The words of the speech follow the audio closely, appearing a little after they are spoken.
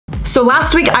So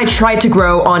last week I tried to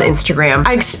grow on Instagram.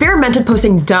 I experimented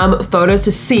posting dumb photos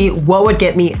to see what would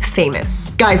get me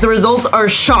famous. Guys, the results are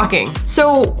shocking.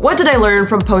 So what did I learn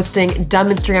from posting dumb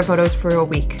Instagram photos for a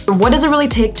week? What does it really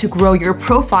take to grow your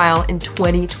profile in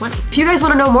 2020? If you guys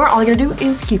want to know more, all you gotta do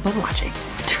is keep on watching.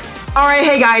 Alright,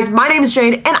 hey guys, my name is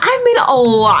Jade, and I've made a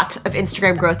lot of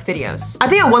Instagram growth videos. I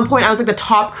think at one point I was like the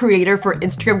top creator for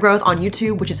Instagram growth on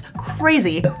YouTube, which is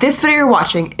crazy. But this video you're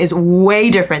watching is way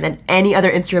different than any other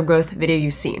Instagram growth video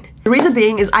you've seen. The reason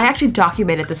being is I actually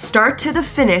documented the start to the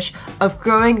finish of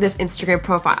growing this Instagram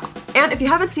profile. And if you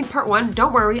haven't seen part 1,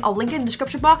 don't worry, I'll link it in the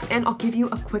description box and I'll give you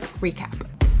a quick recap.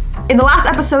 In the last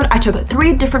episode, I took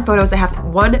 3 different photos that have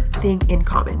one thing in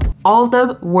common. All of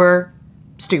them were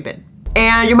stupid.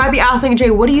 And you might be asking,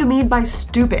 Jay, what do you mean by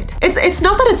stupid? It's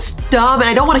not that it's dumb and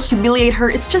I don't want to humiliate her.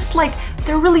 It's just like,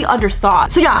 they're really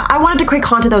underthought. So yeah, I wanted to create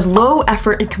content that was low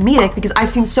effort and comedic because I've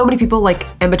seen so many people like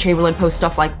Emma Chamberlain post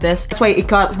stuff like this. That's why it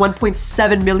got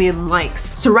 1.7 million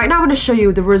likes. So right now I'm gonna show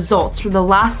you the results from the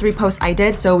last 3 posts I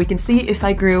did so we can see if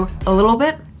I grew a little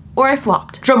bit or I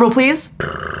flopped. Drumroll please.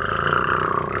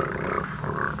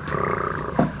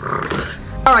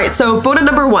 All right, so photo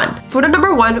number 1. Photo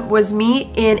number 1 was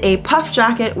me in a puff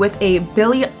jacket with a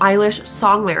Billie Eilish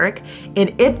song lyric,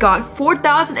 and it got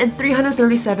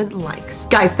 4,337 likes.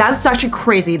 Guys, that's actually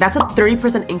crazy. That's a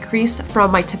 30% increase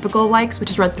from my typical likes,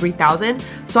 which is around 3,000.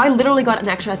 So I literally got an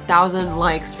extra 1,000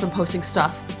 likes from posting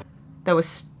stuff that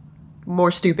was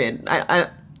more stupid.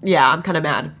 Yeah, I'm kind of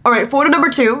mad. All right, photo number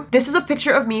 2. This is a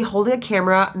picture of me holding a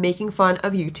camera, making fun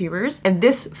of YouTubers. And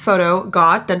this photo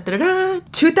got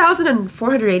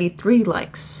 2,483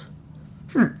 likes.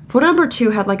 Photo number 2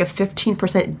 had like a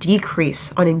 15%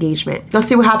 decrease on engagement. Let's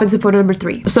see what happens in photo number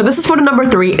 3. So this is photo number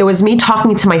 3. It was me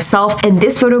talking to myself, and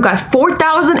this photo got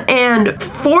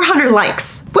 4,400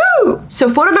 likes. Woo! So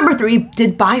photo number 3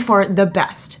 did by far the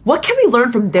best. What can we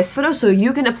learn from this photo so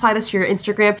you can apply this to your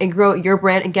Instagram and grow your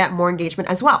brand and get more engagement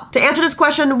as well? To answer this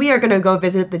question, we are gonna go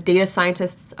visit the data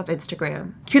scientists of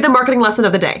Instagram. Cue the marketing lesson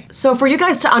of the day. So for you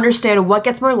guys to understand what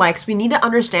gets more likes, we need to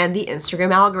understand the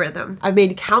Instagram algorithm. I've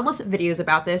made countless videos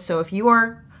about this, so if you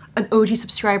are an OG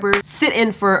subscriber, sit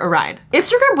in for a ride.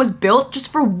 Instagram was built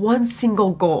just for one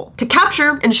single goal: to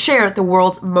capture and share the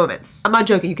world's moments. I'm not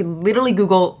joking, you can literally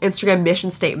Google Instagram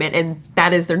mission statement and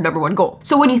that is their #1 goal.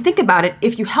 So when you think about it,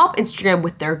 if you help Instagram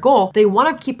with their goal, they want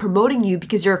to keep promoting you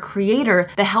because you're a creator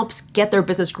that helps get their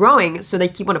business growing, so they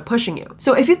keep on pushing you.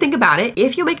 So if you think about it,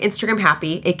 if you make Instagram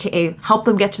happy, aka help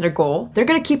them get to their goal, they're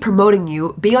gonna keep promoting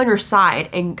you, be on your side,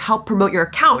 and help promote your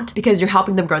account because you're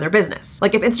helping them grow their business.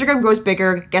 Like if Instagram grows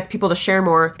bigger, gets people to share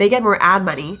more, they get more ad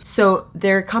money, so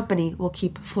their company will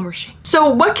keep flourishing. So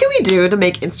what can we do to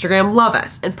make Instagram love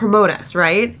us and promote us,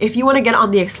 right? If you want to get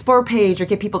on the explore page or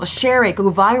get people to share it,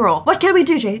 go viral, what can we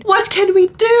do, Jade? What can we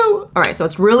do? All right, so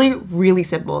it's really, really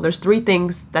simple. There's 3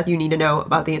 things that you need to know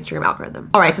about the Instagram algorithm.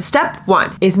 All right, so step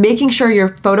 1 is making sure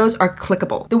your photos are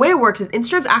clickable. The way it works is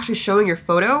Instagram's actually showing your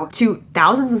photo to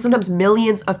thousands and sometimes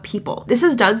millions of people. This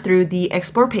is done through the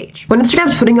explore page. When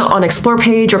Instagram's putting it on explore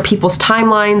page or people's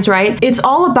timelines, right? It's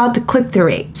all about the click-through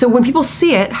rate. So when people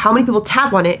see it, how many people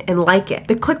tap on it and like it?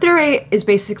 The click-through rate is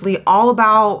basically all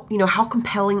about, you know, how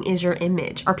compelling is your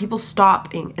image? Are people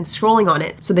stopping and scrolling on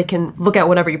it so they can look at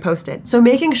whatever you posted? So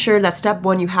making sure that step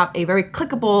 1, you have a very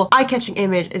clickable, eye-catching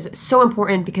image is so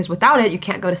important because without it, you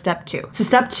can't go to step 2. So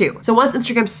step 2. So once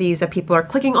Instagram sees that people are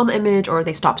clicking on the image or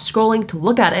they stop scrolling to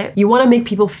look at it, you want to make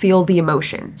people feel the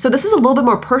emotion. So this is a little bit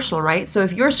more personal, right? So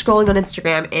if you're scrolling on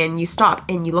Instagram and you stop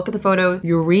and you look at the photo,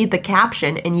 you read the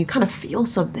caption and you kind of feel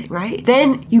something, right?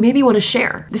 Then you maybe want to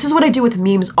share. This is what I do with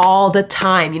memes all the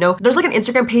time, you know? There's like an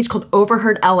Instagram page called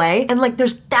Overheard LA, and like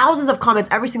there's thousands of comments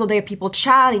every single day of people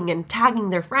chatting and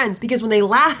tagging their friends because when they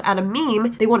laugh at a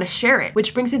meme, they want to share it,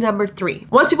 which brings me to number 3.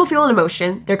 Once people feel an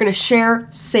emotion, they're gonna share,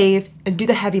 save, and do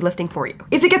the heavy lifting for you.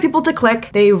 If you get people to click,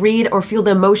 they read or feel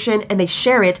the emotion and they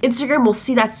share it, Instagram will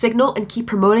see that signal and keep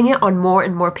promoting it on more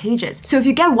and more pages. So if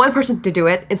you get one person to do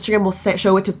it, Instagram will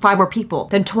show it to 5 more people,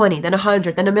 then 20, then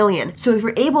 100, then 1,000,000. So if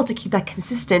you're able to keep that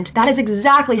consistent, that is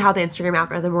exactly how the Instagram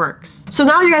algorithm works. So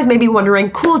now you guys may be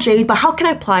wondering, cool Jade, but how can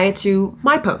I apply it to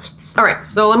my posts? All right,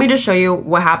 so let me just show you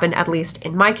what happened, at least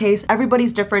in my case.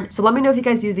 Everybody's different. So let me know if you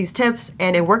guys use these tips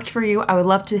and it worked for you. I would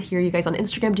love to hear you guys on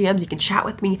Instagram DMs. You can chat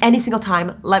with me any single single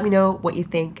time. Let me know what you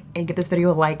think and give this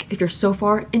video a like if you're so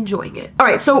far enjoying it. All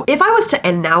right, so if I was to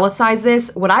analyze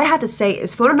this, what I had to say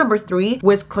is photo number 3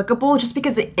 was clickable just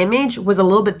because the image was a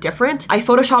little bit different. I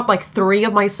photoshopped like 3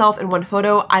 of myself in one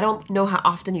photo. I don't know how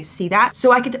often you see that.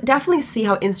 So I could definitely see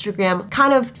how Instagram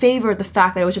kind of favored the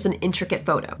fact that it was just an intricate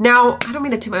photo. Now, I don't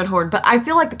mean to toot my own horn, but I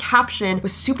feel like the caption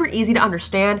was super easy to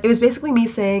understand. It was basically me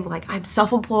saying like, I'm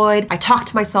self-employed, I talk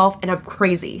to myself, and I'm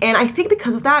crazy. And I think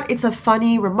because of that, it's a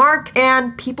funny remark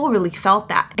and people really felt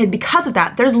that. And because of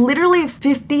that, there's literally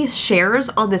 50 shares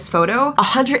on this photo,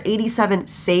 187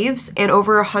 saves, and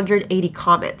over 180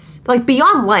 comments. Like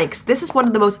beyond likes, this is one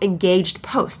of the most engaged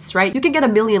posts, right? You can get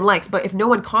 1 million likes, but if no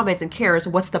one comments and cares,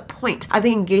 what's the point? I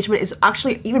think engagement is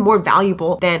actually even more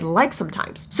valuable than likes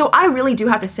sometimes. So I really do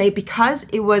have to say, because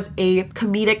it was a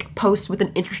comedic post with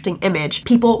an interesting image,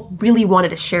 people really wanted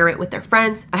to share it with their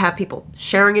friends. I have people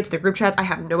sharing it to their group chats. I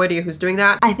have no idea who's doing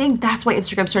that. I think that's why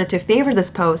Instagram started to favor this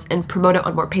post and promote it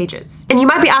on more pages. And you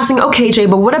might be asking, okay, Jay,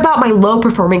 but what about my low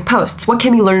performing posts? What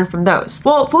can we learn from those?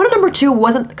 Well, photo number 2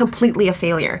 wasn't completely a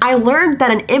failure. I learned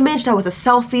that an image that was a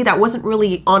selfie that wasn't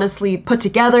really honestly put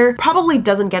together probably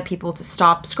doesn't get people to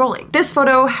stop scrolling. This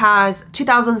photo has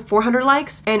 2,400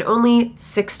 likes and only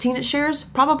 16 shares,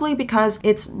 probably because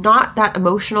it's not that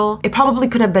emotional. It probably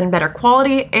could have been better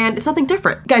quality and it's something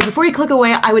different. Guys, before you click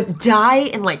away, I would die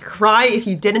and like cry if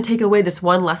you didn't take away this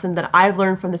one lesson that I've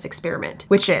learned from this experiment,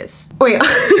 which is, wait,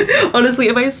 honestly,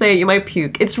 if I say it, you might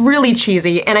puke. It's really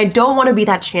cheesy and I don't want to be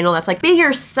that channel that's like, be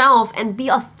yourself and be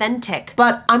authentic.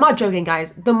 But I'm not joking,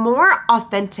 guys. The more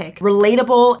authentic,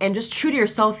 relatable, and just true to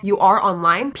yourself you are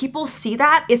online, people see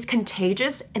that, it's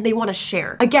contagious, and they want to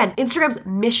share. Again, Instagram's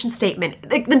mission statement,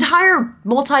 the entire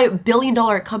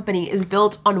multi-billion-dollar company is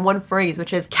built on one phrase,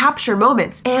 which is capture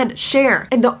moments and share.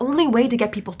 And the only way to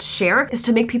get people to share is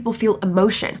to make people feel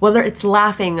emotion. Whether it's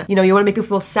laughing, you know, you want to make people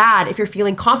feel sad. If you're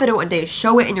feeling confident one day,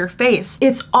 show it in your face.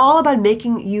 It's all about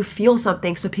making you feel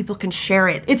something so people can share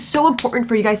it. It's so important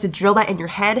for you guys to drill that in your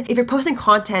head. If you're posting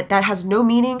content that has no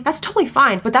meaning, that's totally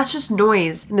fine, but that's just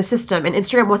noise in the system, and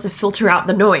Instagram wants to filter out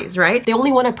the noise, right? They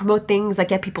only want to promote things that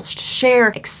get people to share,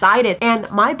 excited, and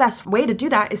my best way to do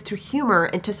that is through humor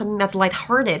and to something that's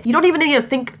lighthearted. You don't even need to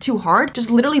think too hard, just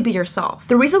literally be yourself.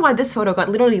 The reason why this photo got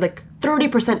literally like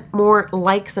 30% more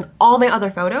likes than all my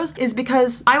other photos is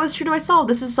because I was true to myself.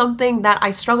 This is something that I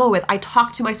struggle with. I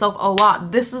talk to myself a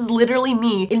lot. This is literally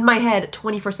me in my head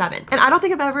 24/7. And I don't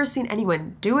think I've ever seen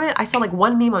anyone do it. I saw like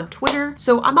one meme on Twitter,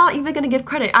 so I'm not even gonna give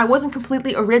credit. I wasn't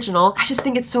completely original. I just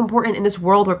think it's so important in this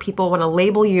world where people wanna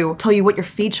label you, tell you what your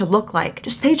feed should look like.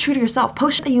 Just stay true to yourself.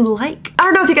 Post shit that you like. I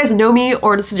don't know if you guys know me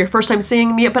or this is your first time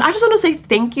seeing me, but I just wanna say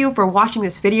thank you for watching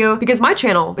this video because my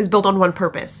channel is built on one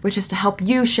purpose, which is to help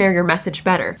you share your message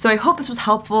better. So I hope this was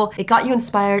helpful. It got you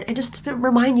inspired and just to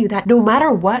remind you that no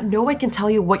matter what, no one can tell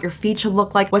you what your feed should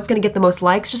look like, what's gonna get the most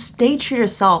likes. Just stay true to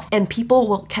yourself and people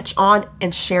will catch on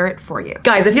and share it for you.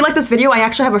 Guys, if you like this video, I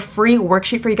actually have a free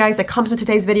worksheet for you guys that comes with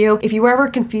today's video. If you were ever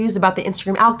confused about the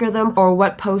Instagram algorithm or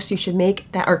what posts you should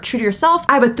make that are true to yourself,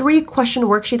 I have a 3-question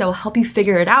worksheet that will help you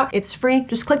figure it out. It's free.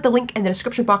 Just click the link in the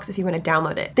description box if you want to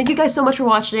download it. Thank you guys so much for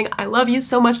watching. I love you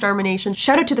so much, DarmaNATION.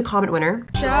 Shout out to the comment winner.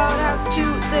 Shout out to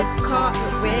the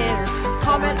comment winner.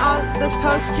 Comment on this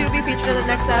post to be featured in the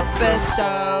next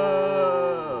episode.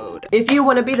 If you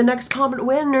want to be the next comment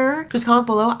winner, just comment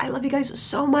below. I love you guys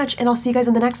so much and I'll see you guys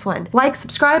in the next one. Like,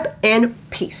 subscribe, and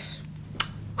peace.